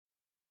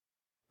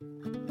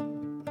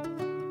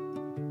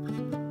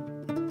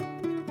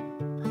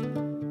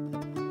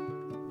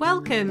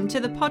Welcome to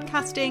the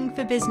Podcasting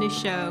for Business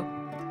show.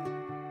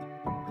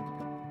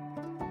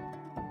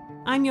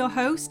 I'm your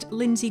host,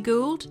 Lindsay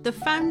Gould, the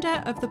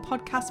founder of the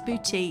Podcast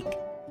Boutique,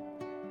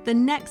 the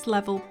next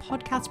level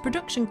podcast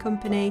production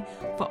company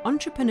for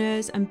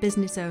entrepreneurs and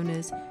business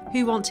owners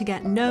who want to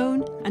get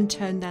known and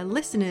turn their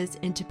listeners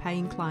into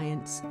paying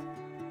clients.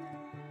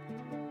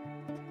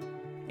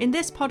 In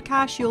this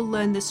podcast, you'll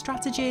learn the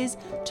strategies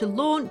to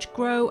launch,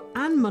 grow,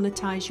 and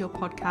monetize your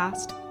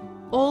podcast,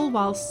 all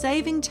while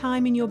saving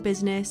time in your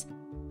business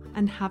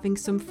and having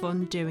some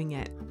fun doing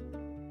it.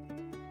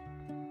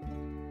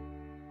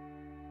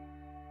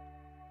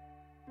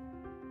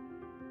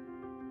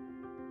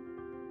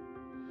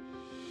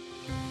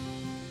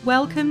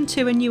 Welcome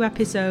to a new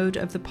episode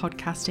of the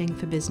Podcasting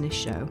for Business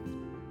show.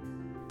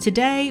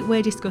 Today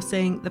we're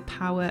discussing the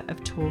power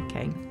of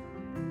talking.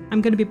 I'm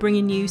going to be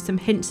bringing you some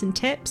hints and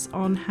tips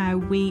on how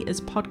we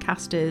as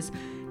podcasters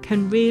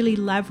can really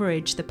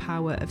leverage the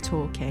power of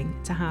talking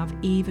to have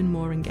even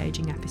more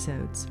engaging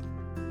episodes.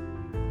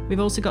 We've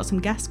also got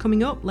some guests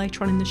coming up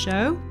later on in the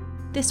show.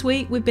 This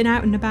week we've been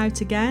out and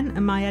about again,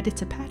 and my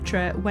editor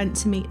Petra went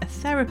to meet a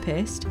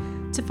therapist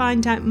to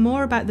find out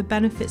more about the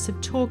benefits of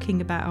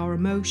talking about our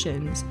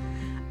emotions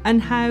and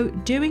how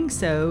doing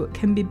so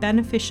can be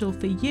beneficial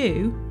for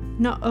you,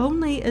 not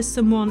only as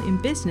someone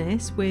in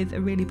business with a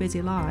really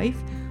busy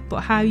life, but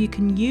how you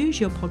can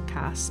use your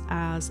podcast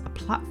as a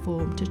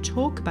platform to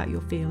talk about your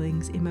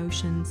feelings,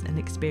 emotions, and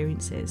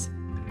experiences.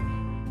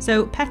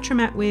 So Petra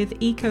met with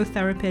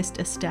ecotherapist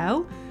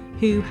Estelle,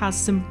 who has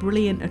some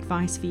brilliant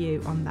advice for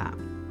you on that.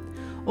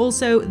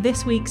 Also,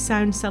 this week's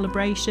sound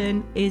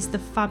celebration is the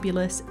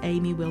fabulous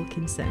Amy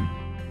Wilkinson.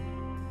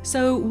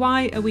 So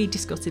why are we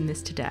discussing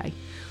this today?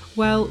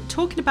 Well,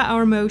 talking about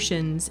our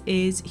emotions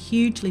is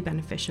hugely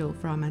beneficial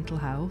for our mental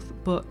health,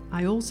 but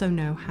I also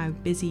know how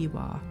busy you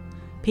are.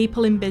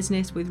 People in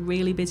business with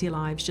really busy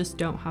lives just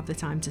don't have the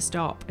time to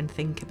stop and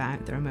think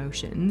about their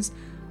emotions,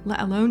 let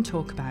alone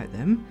talk about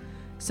them.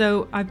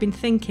 So I've been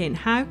thinking,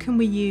 how can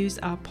we use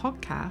our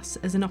podcasts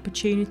as an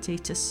opportunity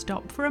to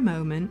stop for a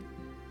moment,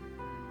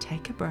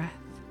 take a breath,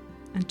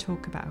 and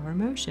talk about our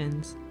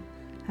emotions?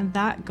 And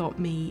that got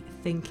me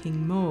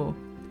thinking more.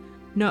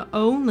 Not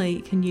only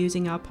can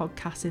using our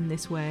podcasts in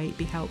this way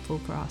be helpful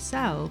for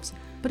ourselves,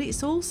 but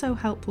it's also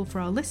helpful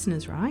for our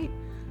listeners, right?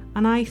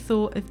 And I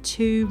thought of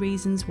two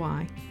reasons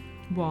why.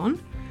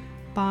 One,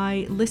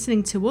 by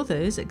listening to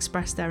others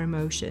express their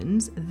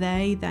emotions,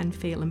 they then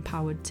feel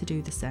empowered to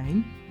do the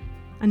same.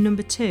 And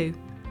number two,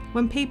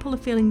 when people are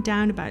feeling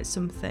down about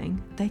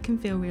something, they can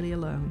feel really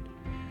alone.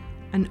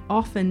 And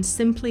often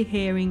simply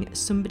hearing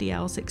somebody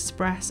else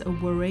express a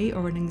worry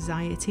or an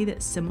anxiety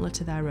that's similar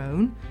to their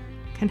own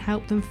can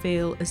help them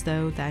feel as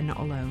though they're not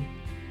alone.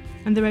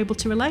 And they're able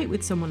to relate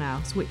with someone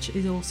else, which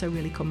is also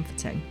really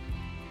comforting.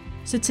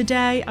 So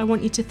today I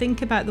want you to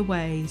think about the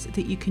ways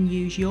that you can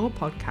use your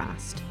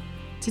podcast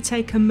to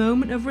take a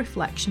moment of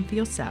reflection for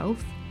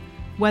yourself,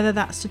 whether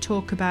that's to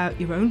talk about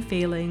your own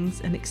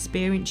feelings and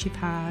experience you've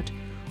had,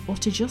 or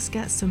to just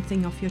get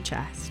something off your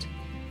chest.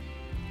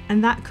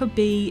 And that could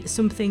be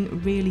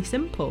something really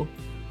simple,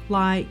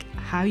 like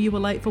how you were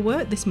late for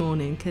work this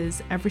morning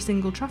because every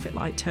single traffic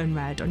light turned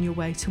red on your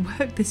way to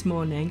work this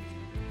morning.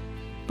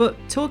 But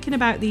talking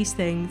about these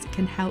things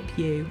can help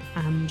you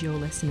and your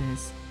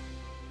listeners.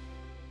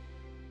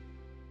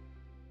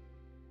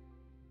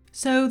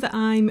 So that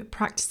I'm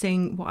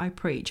practicing what I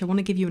preach, I want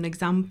to give you an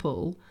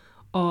example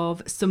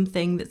of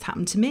something that's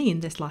happened to me in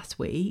this last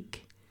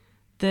week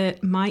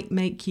that might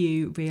make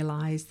you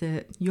realise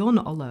that you're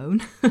not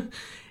alone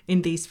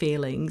in these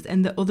feelings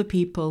and that other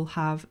people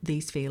have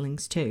these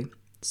feelings too.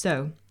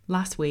 So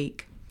last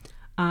week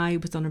I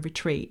was on a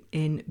retreat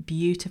in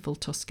beautiful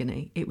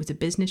Tuscany. It was a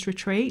business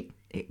retreat.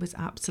 It was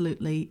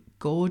absolutely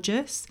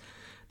gorgeous.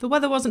 The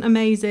weather wasn't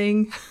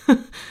amazing. There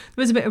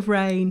was a bit of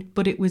rain,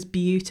 but it was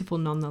beautiful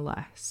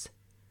nonetheless.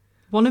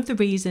 One of the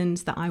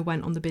reasons that I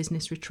went on the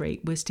business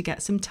retreat was to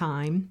get some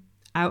time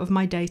out of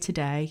my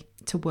day-to-day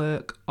to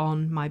work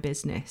on my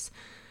business.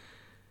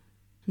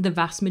 The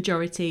vast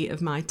majority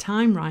of my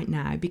time right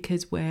now,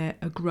 because we're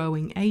a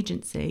growing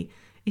agency,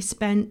 is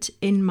spent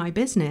in my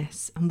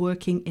business and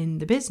working in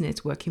the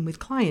business, working with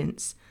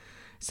clients.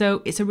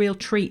 So it's a real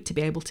treat to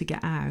be able to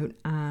get out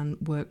and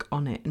work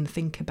on it and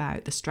think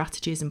about the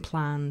strategies and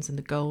plans and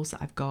the goals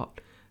that I've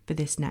got for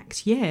this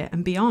next year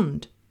and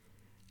beyond.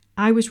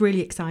 I was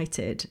really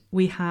excited.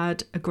 We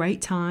had a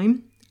great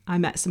time. I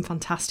met some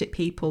fantastic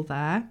people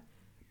there.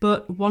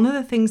 But one of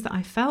the things that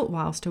I felt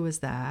whilst I was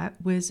there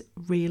was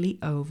really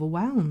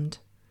overwhelmed.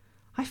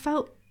 I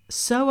felt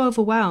so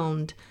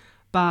overwhelmed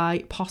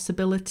by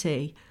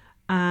possibility.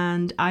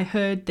 And I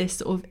heard this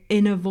sort of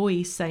inner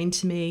voice saying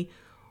to me,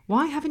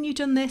 why haven't you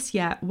done this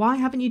yet? Why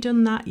haven't you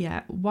done that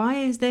yet? Why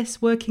is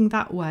this working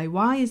that way?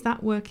 Why is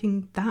that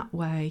working that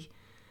way?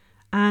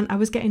 And I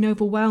was getting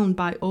overwhelmed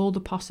by all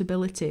the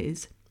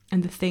possibilities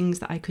and the things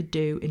that I could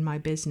do in my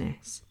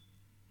business.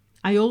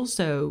 I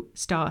also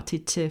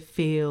started to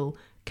feel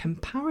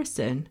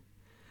comparison.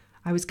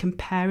 I was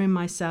comparing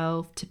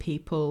myself to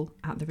people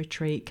at the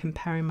retreat,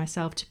 comparing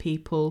myself to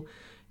people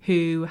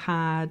who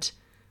had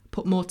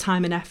put more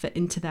time and effort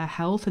into their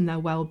health and their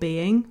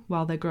well-being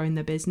while they're growing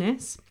their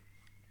business.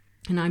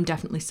 And I'm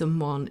definitely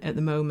someone at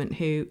the moment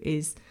who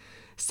is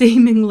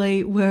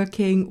seemingly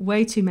working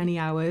way too many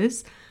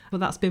hours. Well,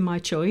 that's been my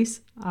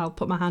choice. I'll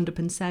put my hand up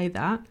and say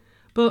that.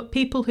 But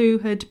people who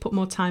had put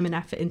more time and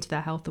effort into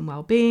their health and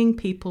well-being,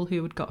 people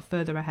who had got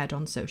further ahead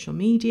on social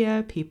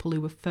media, people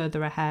who were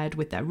further ahead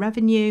with their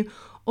revenue,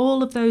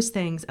 all of those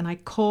things. And I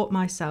caught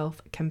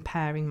myself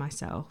comparing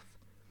myself.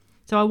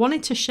 So I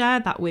wanted to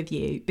share that with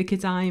you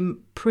because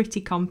I'm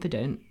pretty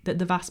confident that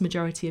the vast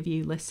majority of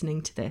you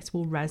listening to this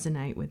will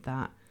resonate with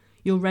that.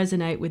 You'll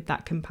resonate with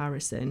that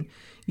comparison.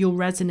 You'll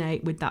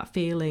resonate with that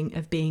feeling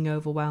of being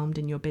overwhelmed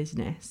in your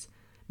business.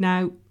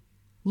 Now,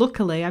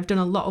 luckily, I've done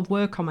a lot of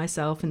work on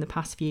myself in the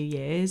past few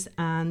years,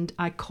 and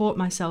I caught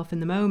myself in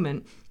the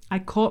moment. I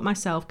caught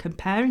myself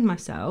comparing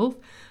myself,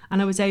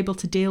 and I was able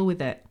to deal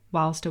with it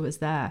whilst I was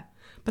there.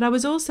 But I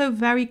was also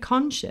very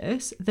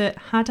conscious that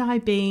had I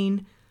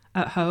been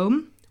at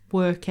home,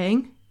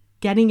 working,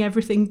 getting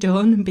everything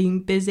done and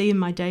being busy in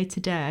my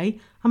day-to-day,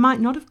 I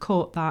might not have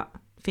caught that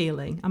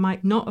feeling. I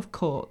might not have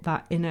caught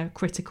that inner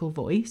critical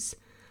voice,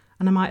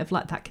 and I might have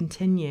let that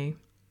continue.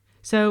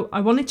 So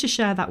I wanted to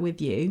share that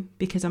with you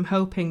because I'm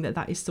hoping that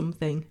that is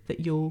something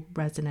that you'll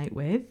resonate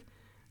with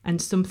and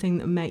something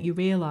that will make you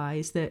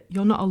realise that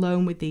you're not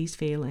alone with these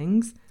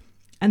feelings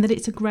and that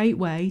it's a great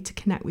way to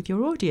connect with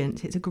your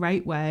audience. It's a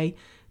great way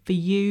for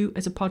you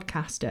as a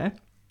podcaster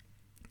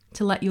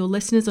to let your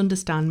listeners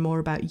understand more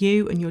about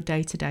you and your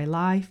day-to-day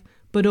life,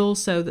 but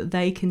also that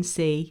they can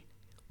see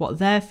what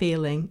they're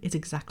feeling is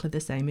exactly the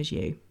same as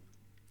you.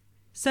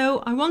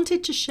 So I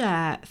wanted to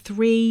share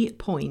 3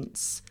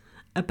 points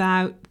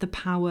about the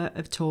power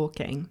of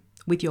talking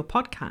with your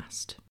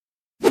podcast.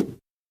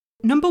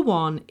 Number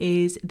 1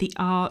 is the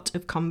art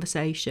of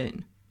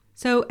conversation.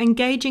 So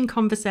engaging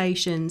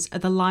conversations are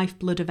the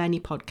lifeblood of any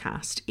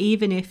podcast,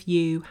 even if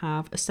you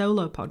have a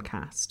solo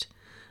podcast.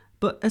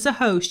 But as a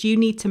host, you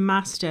need to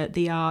master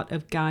the art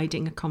of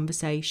guiding a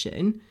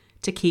conversation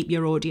to keep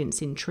your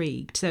audience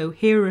intrigued. So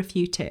here are a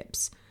few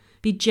tips.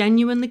 Be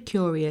genuinely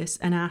curious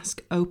and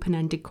ask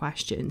open-ended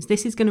questions.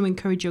 This is going to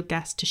encourage your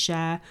guests to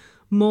share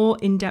more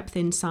in-depth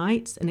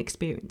insights and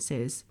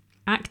experiences.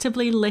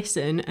 Actively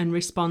listen and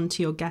respond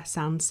to your guests'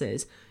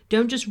 answers.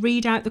 Don't just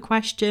read out the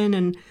question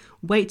and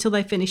wait till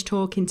they finish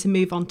talking to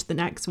move on to the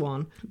next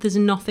one. There's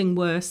nothing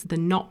worse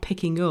than not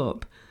picking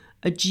up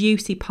a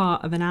juicy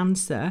part of an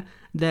answer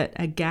that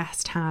a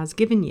guest has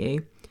given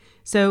you.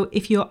 So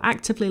if you're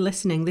actively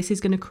listening, this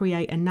is going to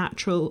create a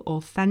natural,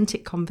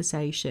 authentic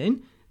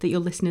conversation that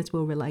your listeners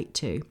will relate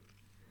to.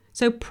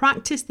 So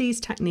practice these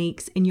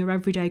techniques in your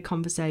everyday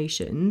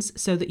conversations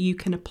so that you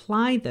can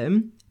apply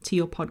them to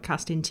your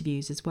podcast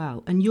interviews as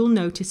well. And you'll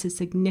notice a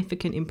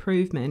significant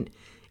improvement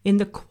in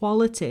the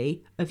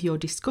quality of your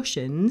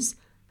discussions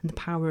and the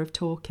power of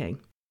talking.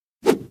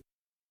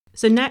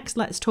 So next,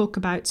 let's talk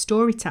about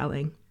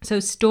storytelling. So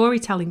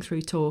storytelling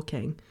through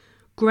talking.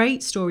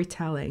 Great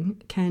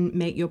storytelling can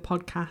make your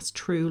podcast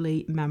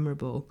truly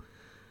memorable.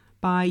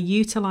 By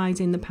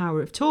utilising the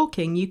power of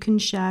talking, you can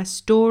share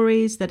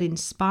stories that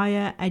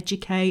inspire,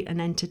 educate,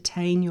 and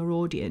entertain your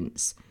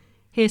audience.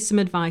 Here's some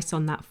advice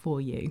on that for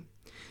you.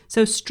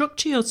 So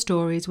structure your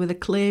stories with a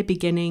clear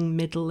beginning,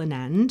 middle, and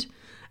end,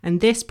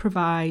 and this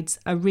provides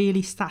a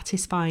really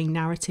satisfying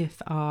narrative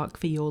arc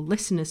for your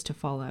listeners to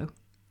follow.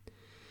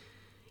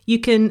 You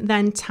can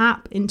then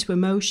tap into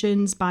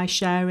emotions by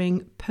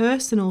sharing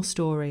personal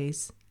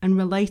stories and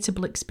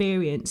relatable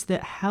experience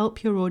that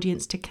help your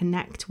audience to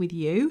connect with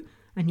you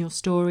and your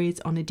stories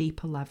on a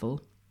deeper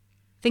level.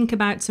 Think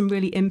about some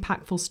really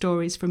impactful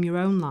stories from your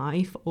own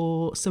life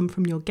or some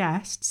from your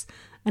guests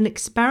and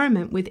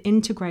experiment with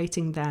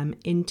integrating them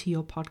into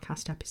your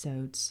podcast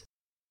episodes.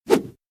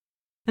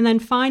 And then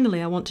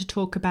finally, I want to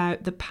talk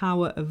about the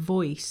power of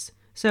voice.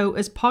 So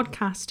as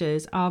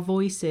podcasters, our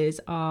voices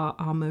are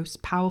our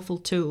most powerful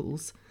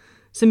tools.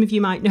 Some of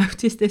you might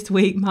notice this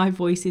week my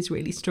voice is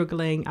really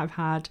struggling. I've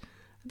had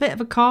a bit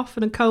of a cough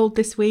and a cold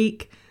this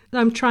week.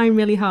 I'm trying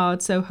really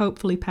hard, so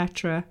hopefully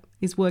Petra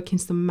is working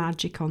some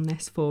magic on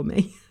this for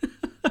me.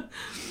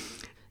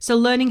 So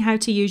learning how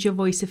to use your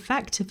voice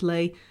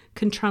effectively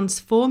can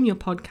transform your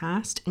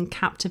podcast and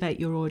captivate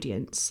your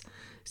audience.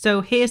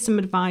 So here's some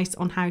advice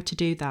on how to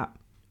do that.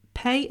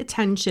 Pay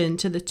attention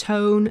to the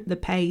tone, the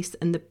pace,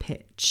 and the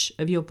pitch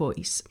of your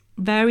voice.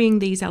 Varying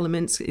these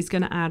elements is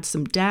going to add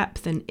some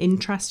depth and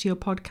interest to your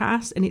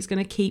podcast, and it's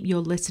going to keep your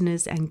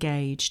listeners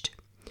engaged.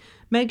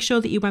 Make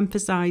sure that you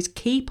emphasize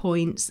key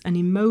points and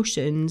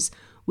emotions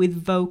with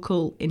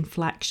vocal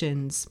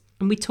inflections.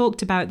 And we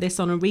talked about this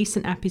on a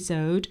recent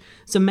episode,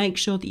 so make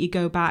sure that you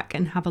go back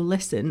and have a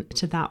listen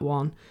to that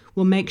one.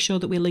 We'll make sure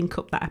that we link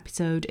up that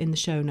episode in the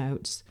show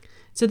notes.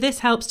 So this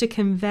helps to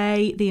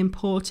convey the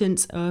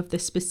importance of the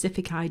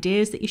specific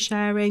ideas that you're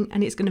sharing,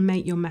 and it's going to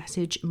make your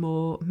message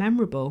more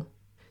memorable.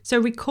 So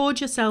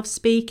record yourself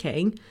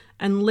speaking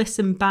and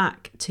listen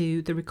back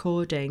to the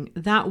recording.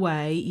 That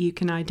way you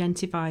can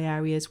identify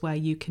areas where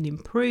you can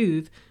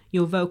improve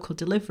your vocal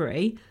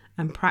delivery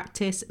and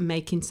practice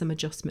making some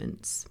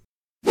adjustments.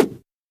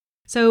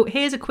 So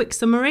here's a quick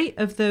summary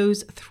of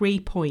those 3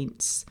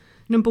 points.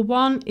 Number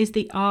 1 is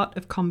the art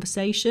of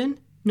conversation.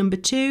 Number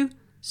 2,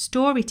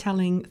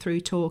 storytelling through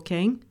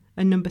talking.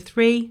 And number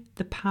 3,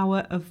 the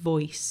power of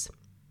voice.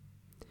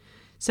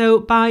 So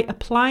by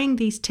applying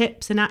these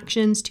tips and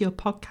actions to your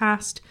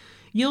podcast,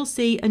 you'll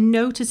see a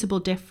noticeable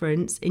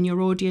difference in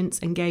your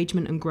audience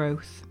engagement and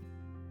growth.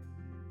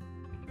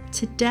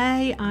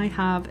 Today I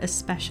have a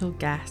special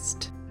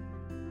guest.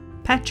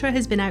 Petra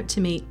has been out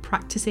to meet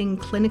practicing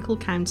clinical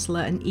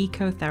counsellor and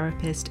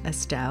ecotherapist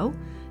Estelle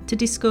to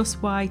discuss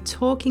why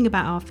talking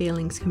about our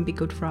feelings can be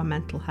good for our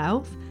mental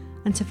health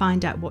and to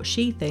find out what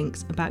she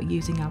thinks about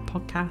using our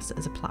podcast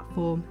as a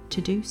platform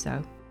to do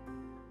so.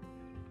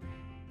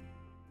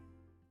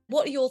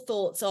 What are your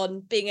thoughts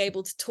on being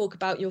able to talk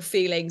about your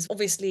feelings?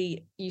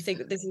 Obviously, you think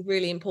that this is a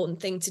really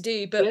important thing to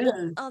do, but what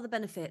are the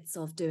benefits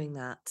of doing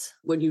that?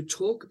 When you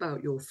talk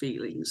about your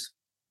feelings,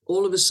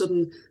 all of a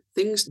sudden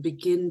things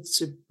begin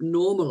to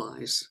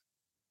normalize,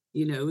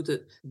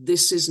 that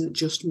this isn't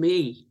just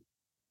me.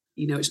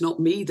 It's not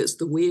me that's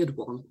the weird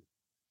one.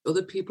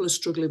 Other people are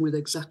struggling with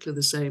exactly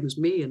the same as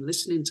me, and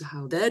listening to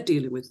how they're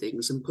dealing with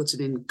things and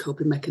putting in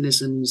coping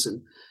mechanisms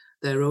and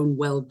their own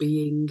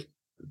well-being,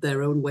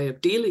 their own way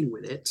of dealing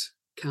with it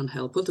can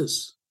help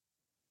others.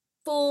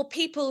 For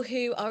people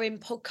who are in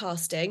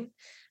podcasting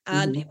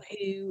and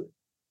who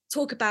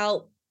talk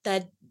about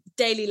their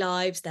daily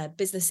lives, their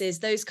businesses,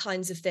 those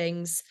kinds of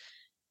things,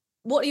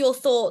 what are your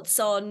thoughts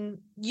on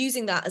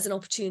using that as an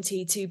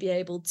opportunity to be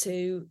able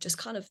to just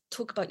kind of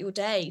talk about your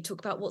day, talk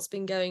about what's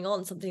been going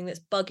on, something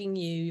that's bugging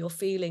you, your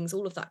feelings,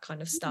 all of that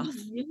kind of stuff?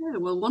 Yeah,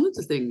 well, one of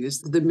the things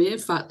is the mere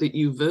fact that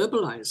you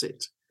verbalize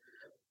it.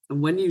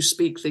 And when you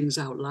speak things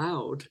out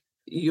loud,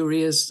 your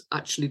ears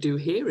actually do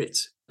hear it.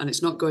 And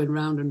it's not going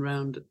round and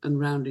round and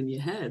round in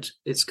your head.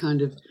 It's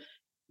kind of,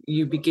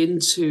 you begin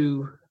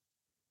to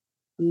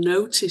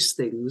notice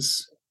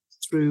things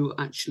through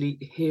actually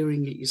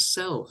hearing it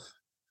yourself.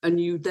 And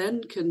you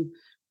then can,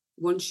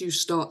 once you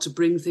start to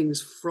bring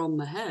things from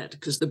the head,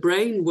 because the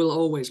brain will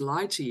always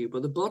lie to you,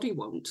 but the body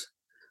won't.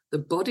 The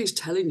body's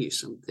telling you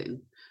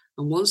something.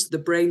 And once the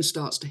brain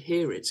starts to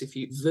hear it, if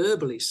you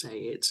verbally say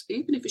it,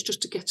 even if it's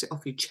just to get it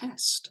off your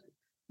chest,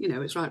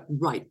 it's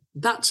right,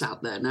 that's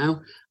out there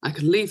now. I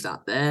can leave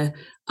that there.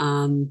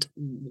 And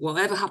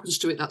whatever happens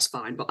to it, that's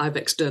fine. But I've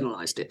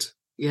externalized it.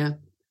 Yeah,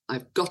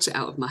 I've got it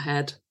out of my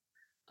head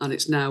and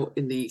it's now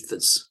in the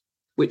ethers,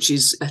 which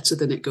is better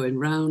than it going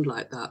round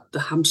like that,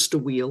 the hamster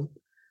wheel,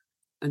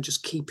 and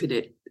just keeping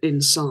it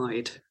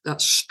inside.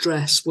 That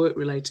stress,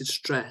 work-related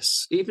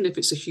stress, even if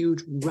it's a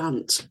huge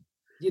rant,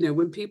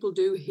 when people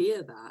do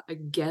hear that,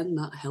 again,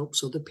 that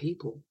helps other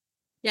people.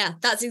 Yeah,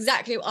 that's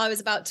exactly what I was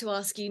about to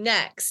ask you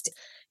next.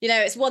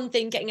 It's one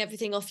thing getting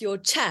everything off your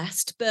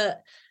chest,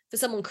 but for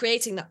someone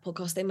creating that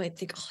podcast, they might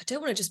think, I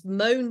don't want to just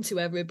moan to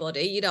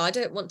everybody. I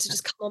don't want to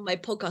just come on my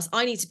podcast.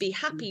 I need to be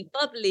happy,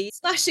 bubbly,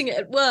 smashing it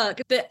at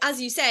work. But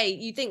as you say,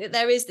 you think that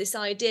there is this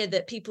idea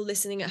that people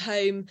listening at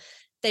home,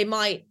 they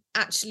might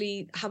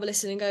actually have a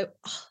listen and go,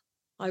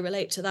 I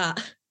relate to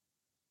that.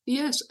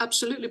 Yes,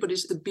 absolutely. But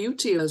it's the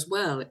beauty as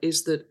well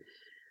is that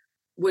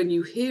when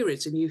you hear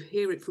it and you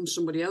hear it from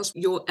somebody else,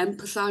 you're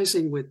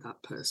empathizing with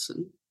that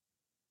person.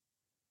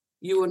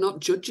 You are not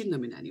judging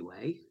them in any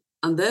way.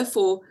 And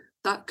therefore,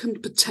 that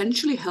can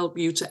potentially help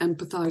you to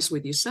empathize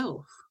with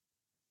yourself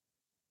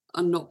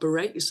and not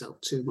berate yourself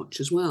too much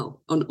as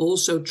well. And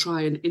also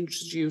try and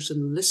introduce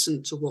and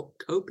listen to what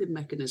coping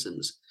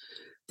mechanisms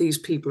these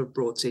people have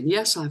brought in.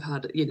 Yes, I've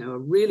had, a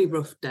really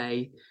rough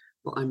day,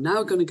 but I'm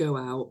now going to go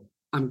out.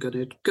 I'm going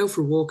to go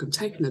for a walk. I'm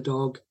taking the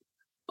dog,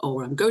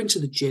 or I'm going to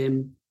the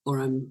gym, or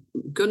I'm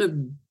going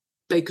to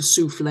bake a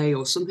souffle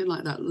or something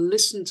like that.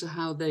 Listen to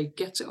how they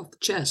get it off the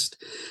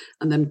chest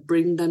and then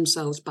bring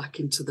themselves back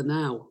into the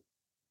now.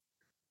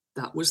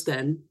 That was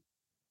then,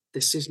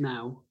 this is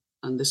now,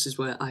 and this is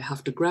where I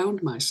have to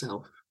ground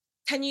myself.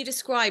 Can you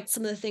describe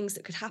some of the things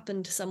that could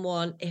happen to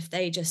someone if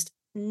they just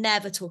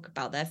never talk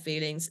about their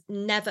feelings,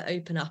 never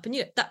open up? And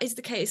that is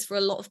the case for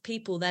a lot of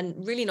people, then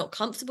really not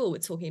comfortable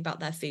with talking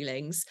about their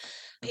feelings.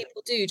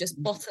 People do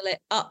just bottle it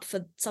up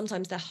for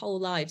sometimes their whole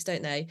lives,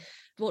 don't they?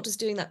 What does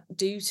doing that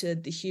do to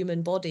the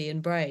human body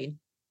and brain?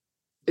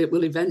 It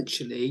will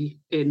eventually,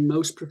 in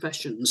most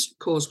professions,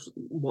 cause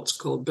what's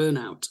called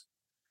burnout.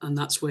 And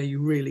that's where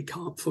you really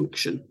can't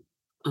function.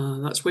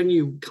 That's when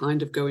you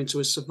kind of go into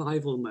a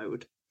survival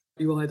mode.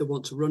 You either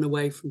want to run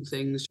away from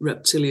things,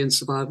 reptilian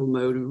survival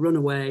mode, run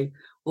away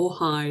or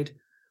hide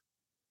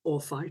or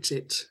fight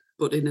it.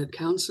 But in a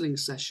counselling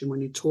session,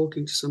 when you're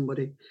talking to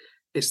somebody,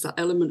 it's that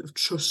element of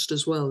trust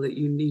as well that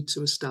you need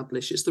to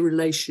establish. It's the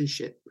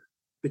relationship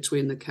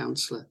between the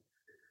counsellor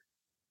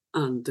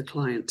and the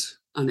client.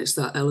 And it's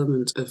that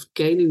element of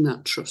gaining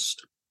that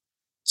trust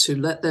to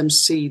let them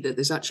see that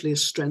there's actually a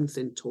strength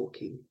in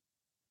talking.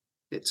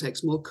 It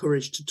takes more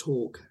courage to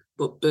talk,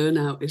 but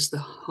burnout is the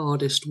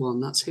hardest one.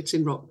 That's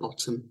hitting rock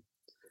bottom.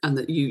 and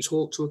that you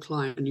talk to a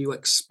client and you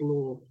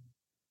explore,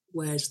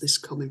 where's this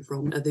coming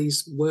from? Are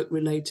these work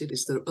related?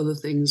 Is there other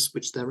things,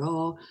 which there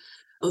are,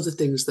 other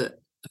things that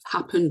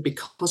have happened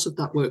because of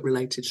that work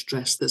related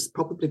stress that's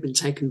probably been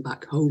taken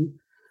back home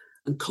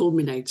and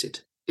culminated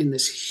in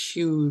this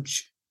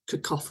huge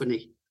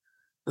cacophony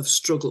of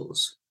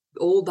struggles?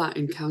 All that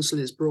in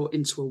counselling is brought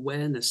into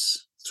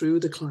awareness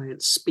through the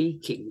client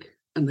speaking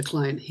and the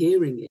client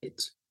hearing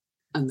it,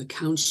 and the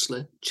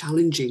counsellor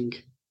challenging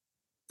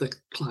the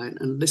client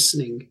and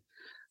listening.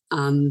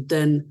 And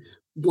then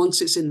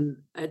once it's in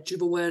edge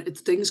of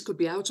awareness, things could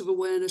be out of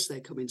awareness, they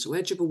come into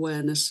edge of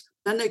awareness,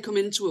 then they come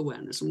into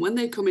awareness. And when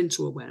they come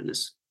into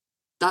awareness,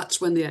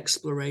 that's when the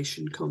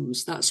exploration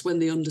comes. That's when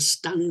the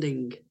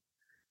understanding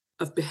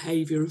of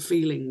behaviour and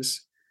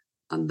feelings,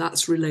 and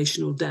that's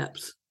relational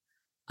depth.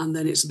 And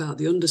then it's about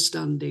the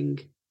understanding,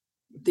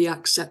 the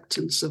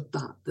acceptance of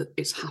that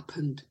it's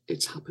happened,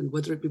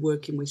 whether it be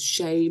working with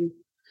shame,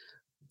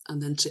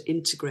 and then to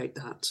integrate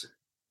that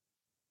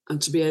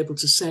and to be able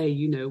to say,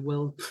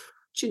 well,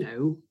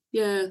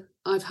 yeah,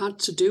 I've had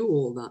to do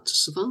all that to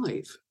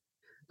survive.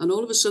 And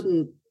all of a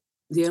sudden,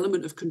 the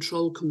element of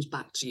control comes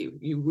back to you.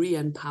 You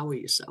re-empower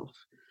yourself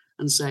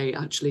and say,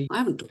 actually, I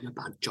haven't done a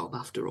bad job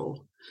after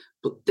all,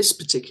 but this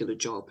particular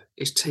job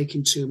is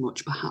taking too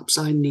much. Perhaps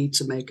I need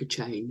to make a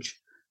change.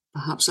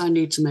 Perhaps I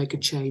need to make a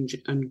change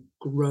and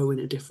grow in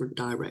a different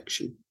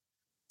direction.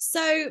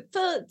 So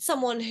for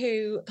someone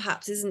who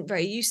perhaps isn't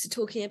very used to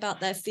talking about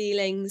their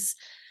feelings,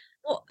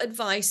 what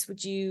advice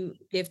would you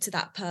give to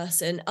that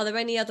person? Are there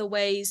any other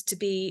ways to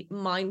be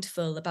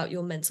mindful about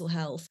your mental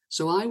health?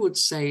 So I would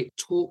say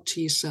talk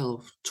to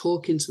yourself,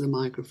 talk into the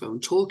microphone,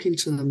 talk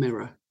into the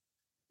mirror,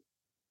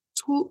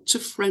 talk to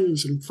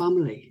friends and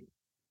family,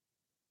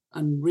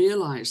 and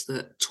realise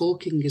that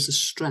talking is a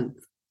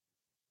strength.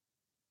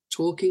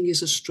 Talking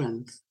is a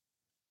strength,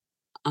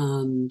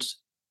 and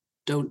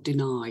don't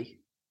deny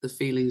the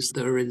feelings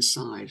that are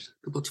inside,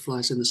 the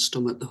butterflies in the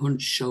stomach, the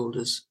hunched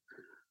shoulders,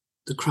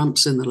 the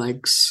cramps in the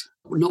legs,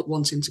 not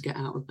wanting to get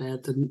out of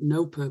bed, the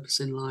no purpose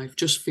in life,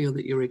 just feel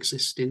that you're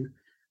existing.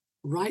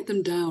 Write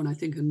them down. I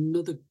think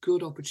another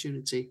good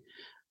opportunity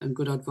and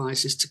good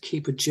advice is to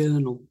keep a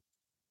journal,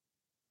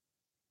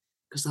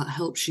 because that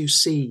helps you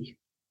see,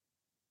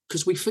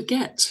 because we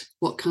forget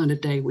what kind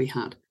of day we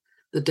had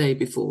the day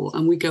before,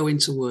 and we go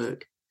into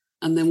work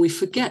and then we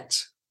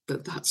forget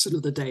that that's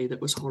another day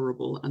that was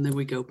horrible, and then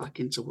we go back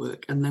into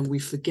work and then we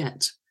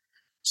forget.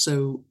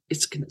 So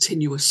it's a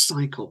continuous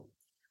cycle.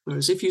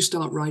 Whereas if you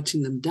start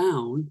writing them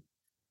down,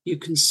 you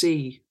can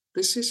see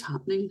this is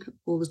happening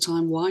all the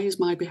time. Why is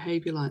my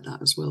behavior like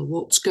that as well?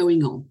 What's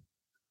going on?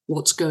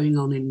 What's going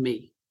on in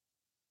me?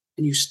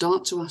 And you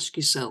start to ask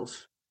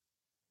yourself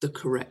the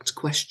correct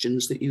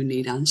questions that you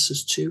need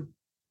answers to.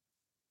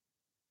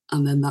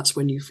 And then that's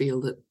when you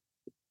feel that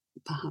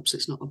perhaps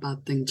it's not a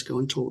bad thing to go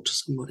and talk to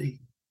somebody.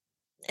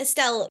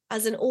 Estelle,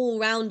 as an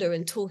all-rounder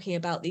and talking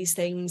about these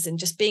things and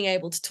just being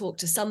able to talk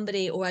to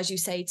somebody, or as you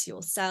say, to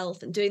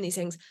yourself, and doing these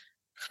things,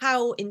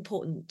 how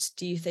important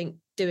do you think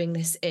doing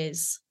this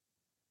is?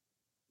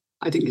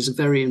 I think it's a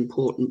very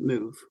important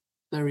move.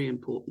 Very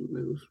important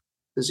move.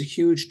 There's a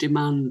huge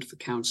demand for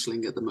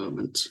counselling at the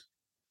moment,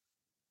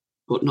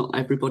 but not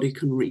everybody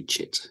can reach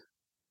it.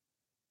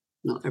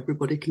 Not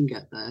everybody can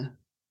get there.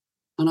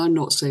 And I'm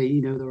not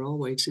saying, there are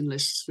waiting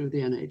lists through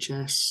the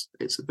NHS.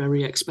 It's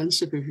very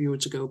expensive if you were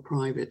to go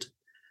private.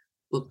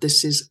 But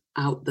this is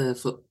out there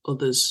for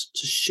others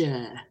to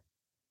share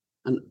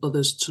and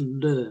others to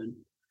learn.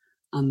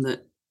 And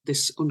that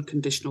this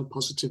unconditional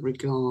positive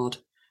regard,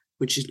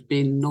 which is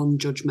being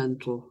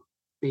non-judgmental,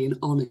 being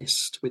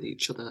honest with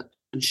each other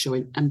and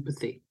showing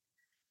empathy.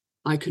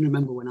 I can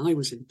remember when I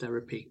was in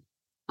therapy,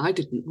 I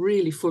didn't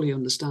really fully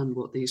understand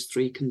what these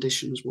 3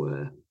 conditions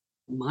were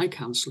my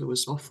counsellor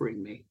was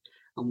offering me.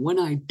 And when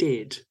I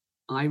did,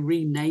 I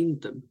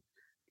renamed them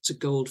to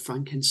gold,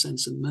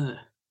 frankincense and myrrh,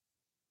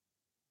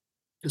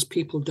 because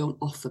people don't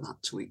offer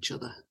that to each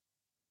other.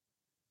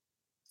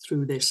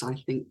 Through this, I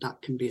think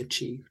that can be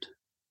achieved.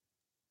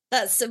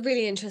 That's a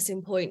really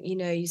interesting point.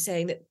 You're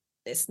saying that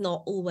it's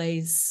not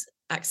always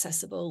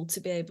accessible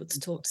to be able to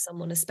talk to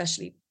someone,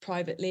 especially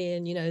privately.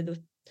 And,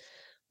 the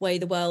way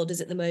the world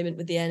is at the moment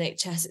with the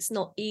NHS, it's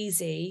not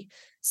easy.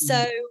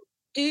 So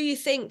do you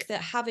think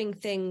that having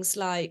things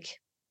like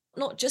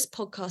not just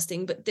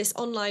podcasting, but this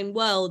online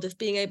world of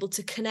being able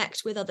to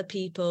connect with other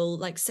people,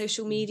 like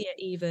social media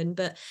even,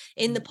 but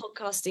in the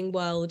podcasting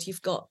world,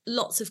 you've got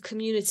lots of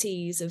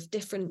communities of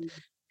different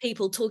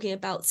people talking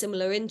about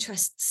similar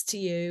interests to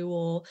you,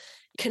 or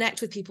connect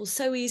with people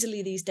so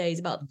easily these days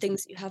about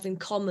things you have in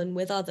common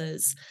with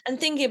others. And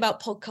thinking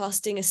about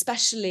podcasting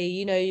especially,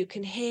 you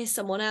can hear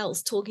someone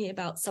else talking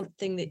about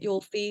something that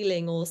you're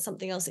feeling or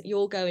something else that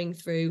you're going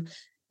through.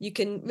 You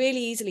can really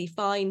easily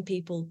find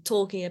people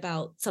talking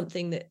about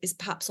something that is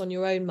perhaps on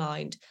your own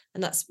mind,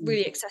 and that's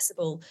really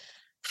accessible.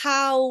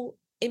 How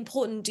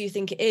important do you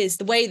think it is,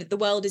 the way that the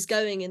world is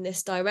going in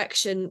this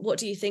direction? What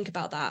do you think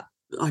about that?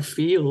 I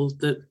feel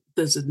that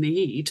there's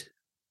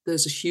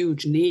a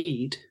huge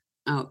need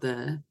out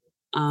there,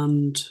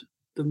 and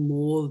the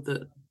more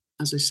that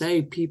as I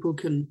say, people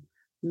can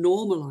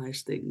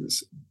normalize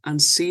things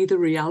and see the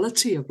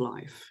reality of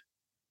life,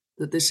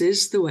 that this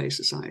is the way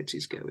society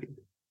is going.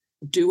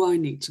 Do I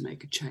need to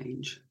make a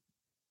change?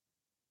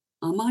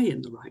 Am I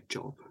in the right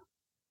job?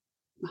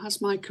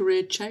 Has my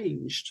career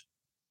changed?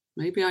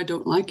 Maybe I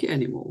don't like it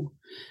anymore.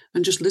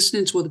 And just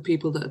listening to other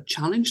people that have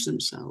challenged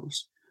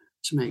themselves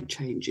to make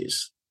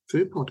changes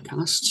through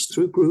podcasts,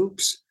 through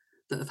groups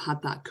that have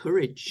had that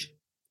courage.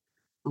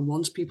 And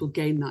once people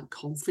gain that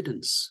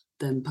confidence,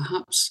 then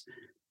perhaps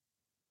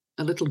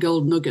a little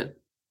gold nugget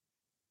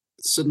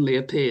suddenly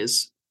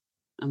appears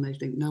and they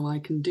think, no, I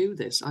can do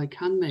this. I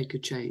can make a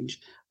change.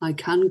 I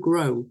can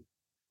grow.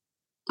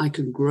 I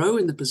can grow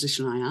in the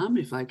position I am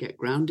if I get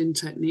grounding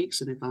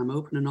techniques and if I'm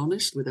open and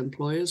honest with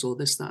employers or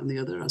this, that, and the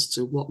other as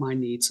to what my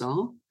needs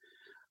are.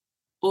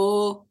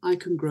 Or I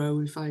can grow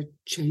if I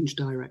change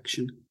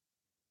direction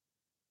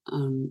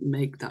and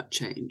make that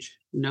change,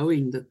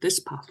 knowing that this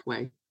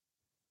pathway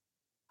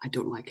I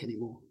don't like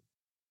anymore.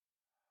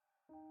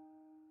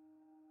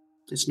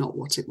 It's not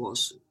what it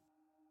was.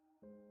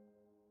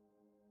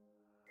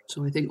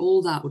 So I think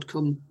all that would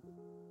come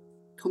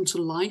to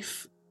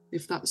life,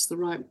 if that's the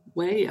right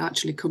way. It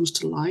actually comes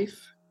to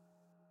life.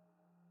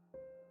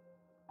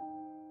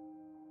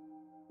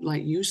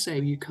 Like you say,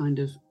 you kind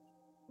of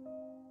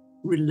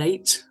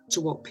relate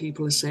to what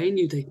people are saying.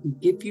 They can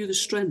give you the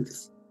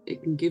strength.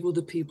 It can give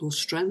other people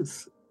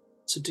strength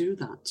to do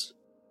that.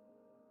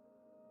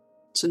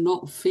 To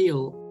not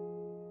feel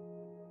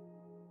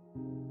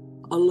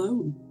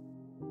alone.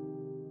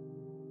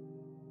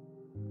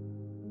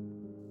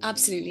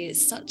 Absolutely.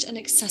 It's such an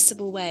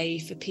accessible way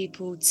for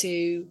people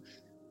to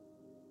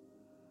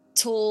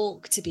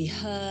talk, to be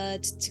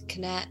heard, to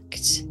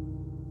connect.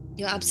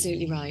 You're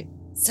absolutely right.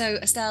 So,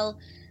 Estelle,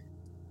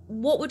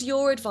 what would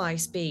your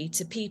advice be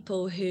to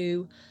people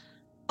who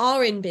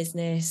are in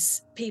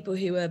business, people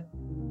who are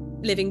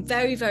living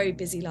very, very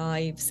busy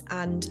lives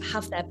and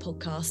have their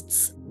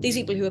podcasts, these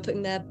people who are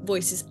putting their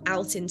voices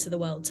out into the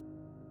world?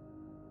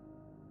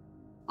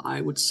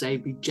 I would say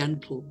be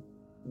gentle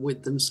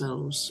with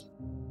themselves.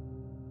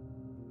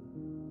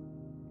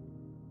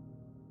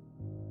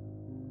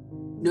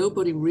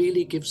 Nobody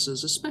really gives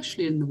us,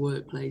 especially in the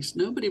workplace,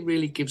 nobody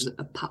really gives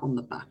a pat on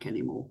the back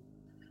anymore.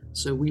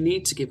 So we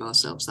need to give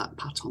ourselves that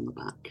pat on the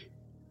back.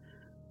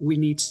 We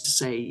need to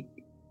say,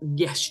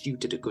 yes, you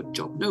did a good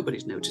job.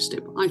 Nobody's noticed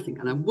it, but I think,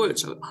 and I've worked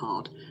so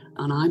hard,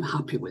 and I'm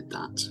happy with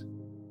that.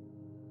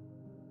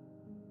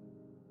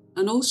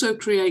 And also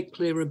create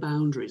clearer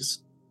boundaries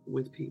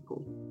with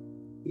people.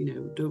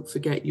 Don't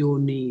forget your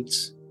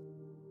needs.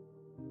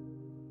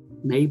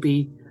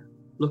 Maybe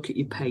look at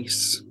your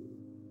pace.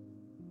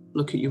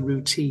 Look at your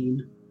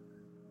routine.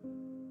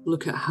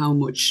 Look at how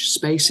much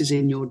space is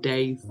in your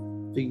day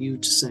for you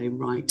to say,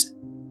 right,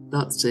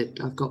 that's it.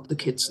 I've got the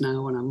kids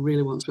now and I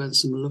really want to spend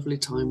some lovely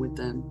time with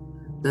them.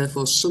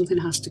 Therefore, something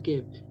has to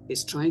give.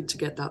 It's trying to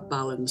get that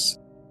balance.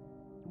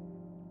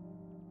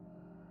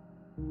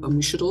 And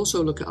we should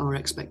also look at our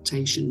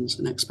expectations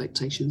and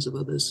expectations of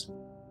others.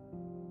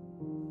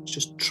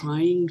 Just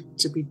trying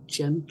to be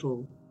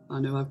gentle. I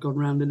know I've gone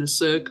round in a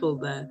circle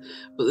there,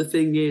 but the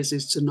thing is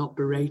to not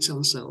berate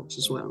ourselves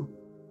as well.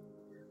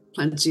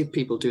 Plenty of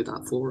people do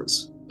that for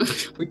us.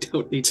 We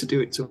don't need to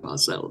do it to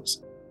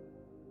ourselves.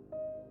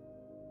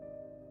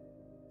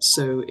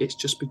 So it's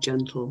just be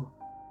gentle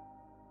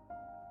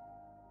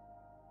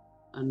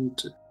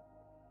and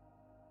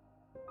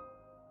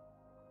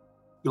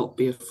not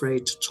be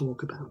afraid to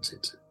talk about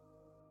it.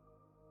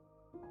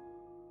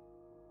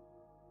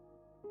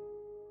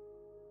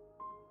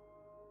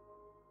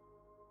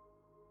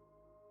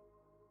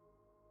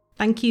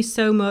 Thank you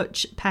so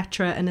much,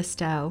 Petra and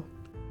Estelle.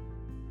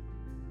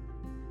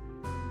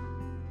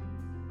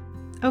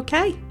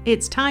 Okay,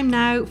 it's time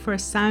now for a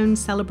sound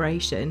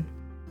celebration.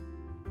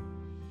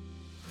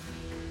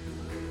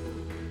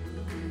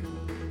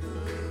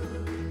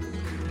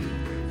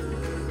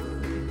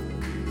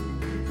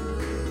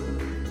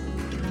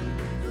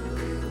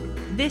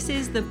 This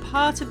is the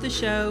part of the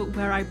show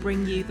where I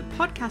bring you the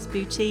Podcast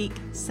Boutique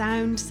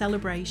Sound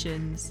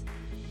Celebrations.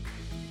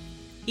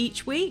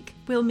 Each week,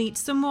 we'll meet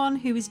someone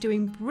who is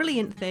doing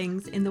brilliant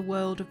things in the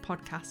world of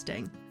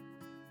podcasting.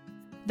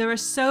 There are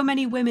so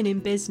many women in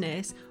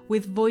business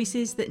with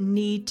voices that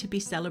need to be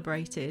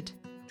celebrated.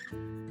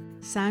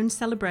 Sound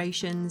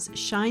Celebrations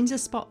shines a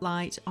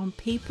spotlight on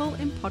people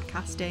in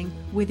podcasting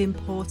with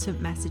important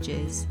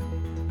messages.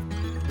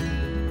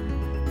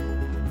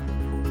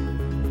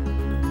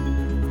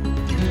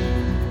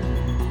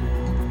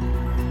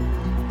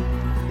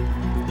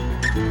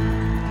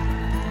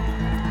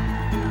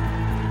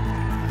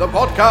 The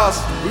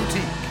Podcast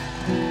Boutique.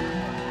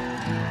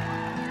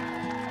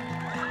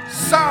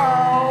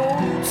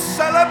 Sound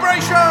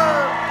Celebration!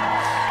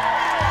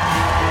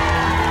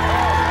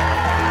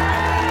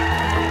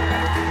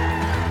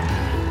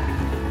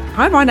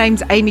 Hi, my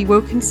name's Amy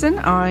Wilkinson.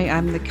 I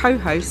am the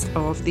co-host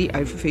of the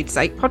O for Food's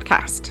Sake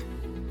podcast.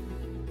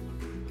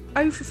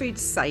 O for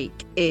Food's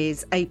Sake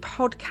is a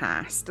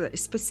podcast that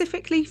is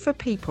specifically for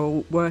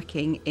people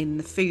working in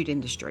the food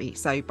industry.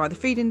 So by the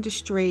food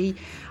industry,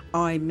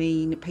 I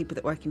mean people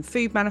that work in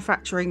food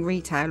manufacturing,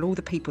 retail, all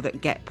the people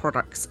that get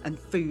products and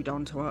food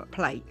onto our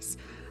plates.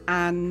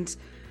 And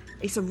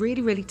it's a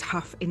really, really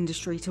tough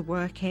industry to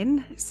work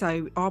in.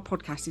 So our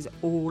podcast is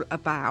all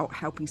about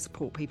helping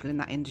support people in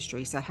that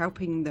industry. So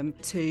helping them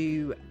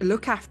to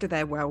look after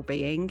their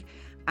well-being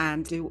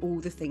and do all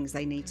the things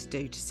they need to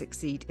do to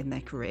succeed in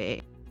their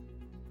career.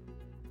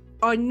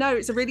 I know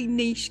it's a really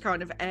niche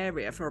kind of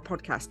area for a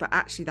podcast, but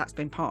actually that's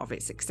been part of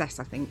its success,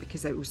 I think,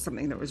 because it was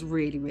something that was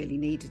really, really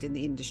needed in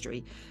the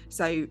industry.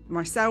 So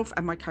myself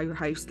and my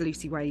co-host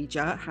Lucy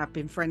Wager have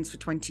been friends for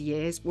 20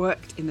 years,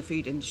 worked in the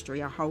food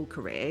industry our whole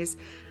careers.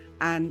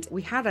 And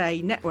we had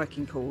a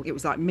networking call. It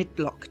was like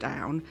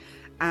mid-lockdown.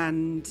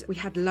 And we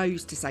had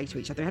loads to say to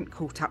each other. We hadn't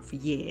caught up for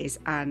years.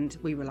 And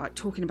we were like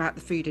talking about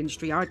the food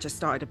industry. I just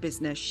started a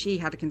business. She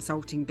had a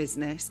consulting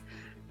business.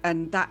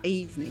 And that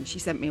evening, she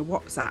sent me a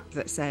WhatsApp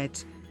that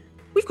said,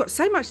 "We've got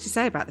so much to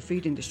say about the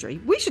food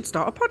industry. We should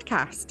start a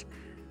podcast."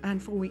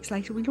 And 4 weeks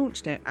later, we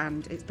launched it.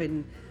 And it's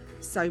been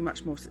so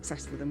much more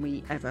successful than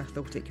we ever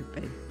thought it could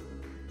be.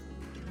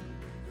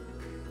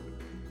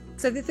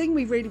 So the thing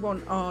we really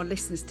want our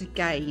listeners to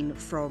gain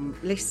from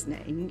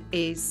listening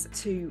is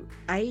to,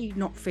 A,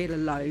 not feel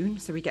alone.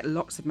 So we get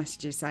lots of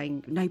messages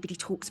saying nobody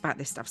talks about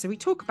this stuff. So we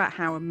talk about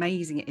how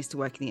amazing it is to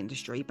work in the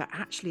industry, but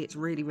actually it's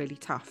really, really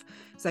tough.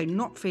 So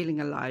not feeling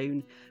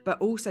alone,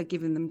 but also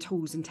giving them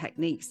tools and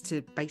techniques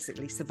to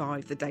basically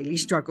survive the daily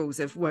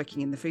struggles of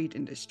working in the food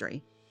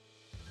industry.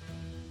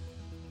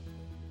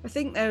 I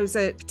think there was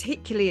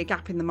particularly a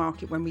gap in the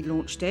market when we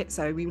launched it.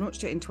 So we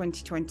launched it in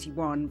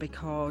 2021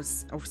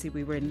 because obviously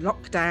we were in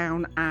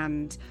lockdown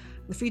and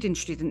the food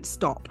industry didn't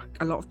stop.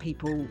 A lot of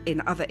people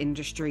in other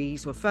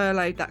industries were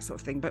furloughed, that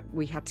sort of thing, but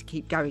we had to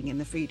keep going in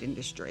the food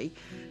industry.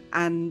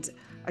 And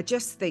I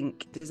just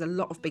think there's a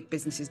lot of big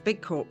businesses,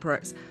 big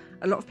corporates,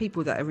 a lot of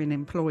people that are in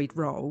employed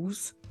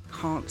roles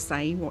can't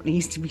say what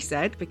needs to be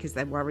said because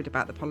they're worried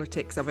about the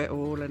politics of it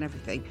all and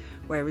everything.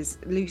 Whereas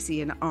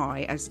Lucy and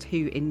I, as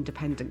two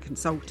independent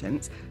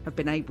consultants, have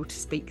been able to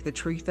speak the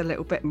truth a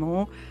little bit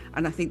more.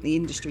 And I think the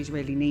industry's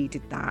really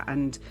needed that.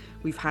 And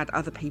we've had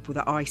other people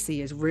that I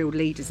see as real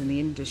leaders in the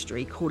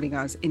industry calling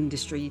us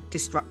industry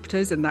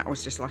disruptors. And that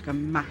was just like a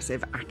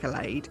massive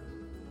accolade.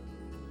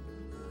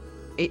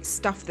 It's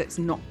stuff that's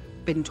not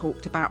been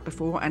talked about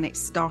before and it's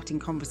starting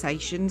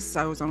conversations.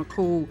 So I was on a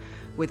call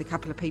with a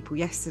couple of people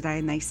yesterday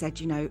and they said,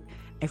 you know,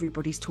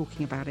 everybody's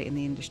talking about it in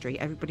the industry.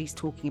 Everybody's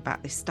talking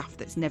about this stuff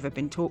that's never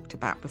been talked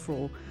about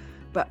before.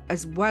 But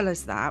as well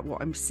as that,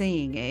 what I'm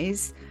seeing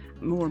is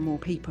more and more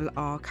people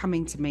are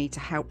coming to me to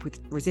help with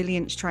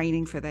resilience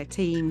training for their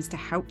teams, to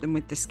help them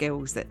with the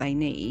skills that they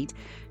need.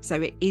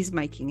 So it is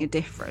making a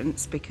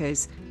difference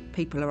because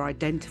people are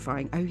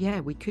identifying, oh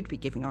yeah, we could be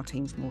giving our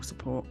teams more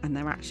support, and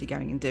they're actually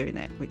going and doing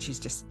it, which is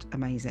just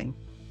amazing.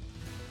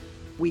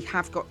 We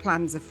have got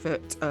plans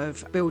afoot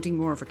of building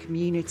more of a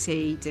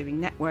community, doing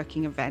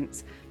networking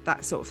events,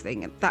 that sort of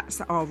thing. And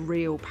that's our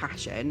real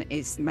passion,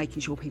 is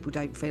making sure people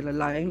don't feel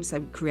alone, so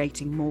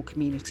creating more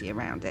community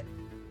around it.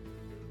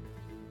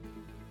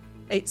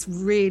 It's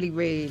really,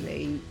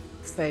 really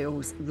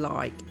feels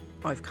like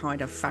I've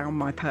kind of found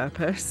my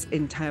purpose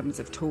in terms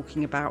of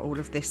talking about all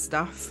of this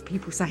stuff.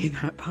 People say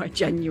that, but I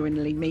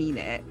genuinely mean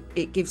it.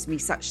 It gives me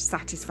such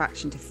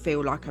satisfaction to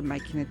feel like I'm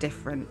making a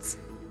difference.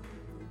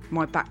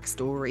 My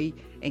backstory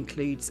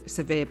includes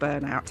severe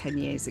burnout 10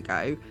 years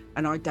ago,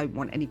 and I don't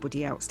want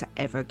anybody else to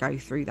ever go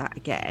through that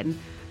again.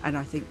 And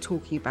I think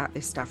talking about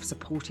this stuff,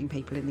 supporting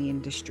people in the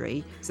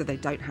industry so they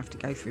don't have to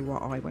go through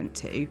what I went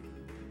to,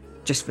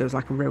 just feels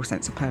like a real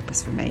sense of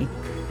purpose for me.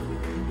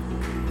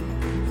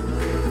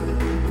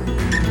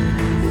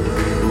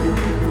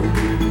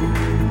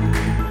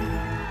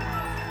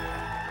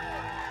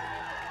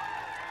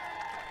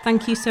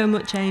 Thank you so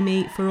much,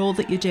 Amy, for all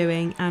that you're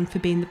doing and for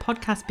being the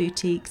Podcast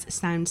Boutique's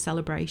Sound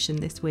Celebration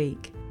this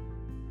week.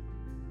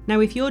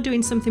 Now, if you're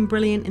doing something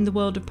brilliant in the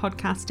world of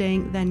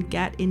podcasting, then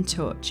get in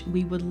touch.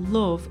 We would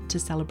love to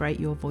celebrate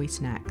your voice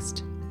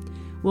next.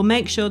 We'll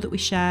make sure that we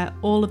share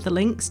all of the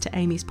links to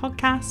Amy's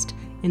podcast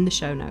in the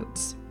show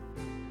notes.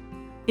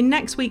 In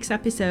next week's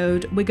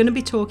episode, we're going to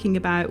be talking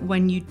about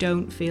when you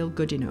don't feel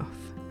good enough.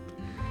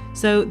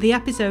 So the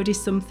episode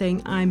is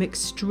something I'm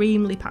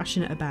extremely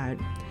passionate about.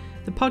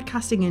 The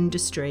podcasting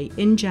industry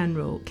in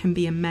general can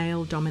be a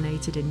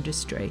male-dominated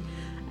industry,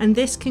 and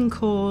this can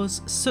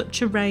cause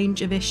such a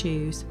range of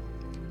issues.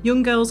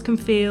 Young girls can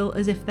feel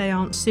as if they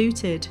aren't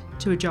suited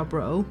to a job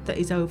role that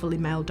is overly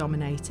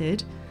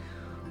male-dominated,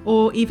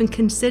 or even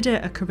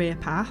consider a career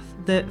path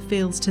that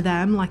feels to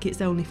them like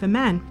it's only for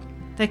men.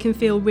 They can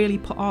feel really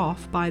put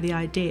off by the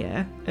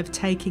idea of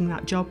taking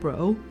that job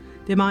role.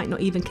 They might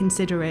not even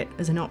consider it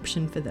as an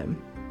option for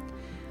them.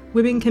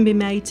 Women can be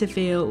made to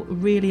feel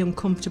really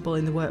uncomfortable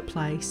in the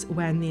workplace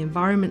when the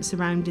environment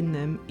surrounding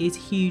them is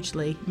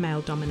hugely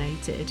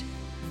male-dominated.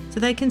 So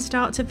they can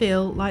start to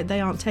feel like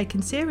they aren't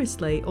taken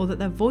seriously or that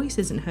their voice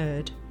isn't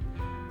heard.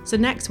 So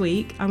next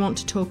week, I want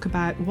to talk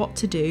about what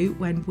to do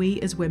when we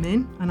as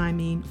women, and I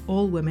mean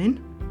all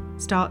women,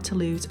 start to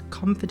lose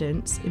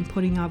confidence in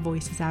putting our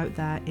voices out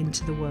there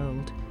into the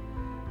world.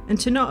 and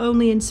to not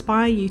only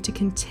inspire you to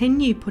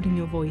continue putting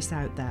your voice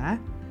out there,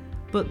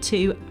 but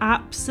to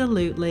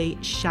absolutely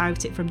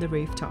shout it from the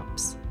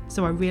rooftops.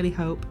 So I really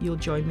hope you'll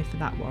join me for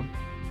that one.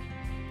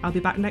 I'll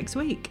be back next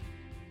week.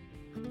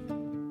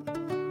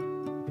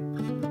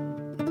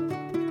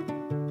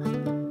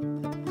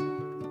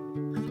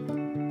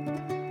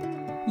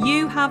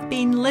 You have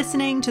been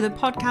listening to the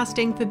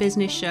Podcasting for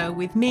Business show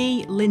with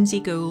me, Lindsay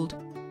Gould.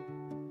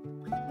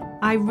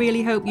 I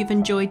really hope you've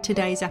enjoyed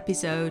today's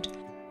episode.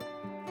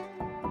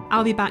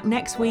 I'll be back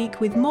next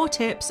week with more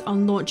tips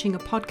on launching a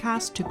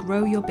podcast to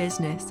grow your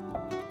business.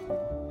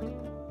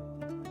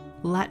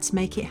 Let's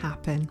make it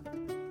happen.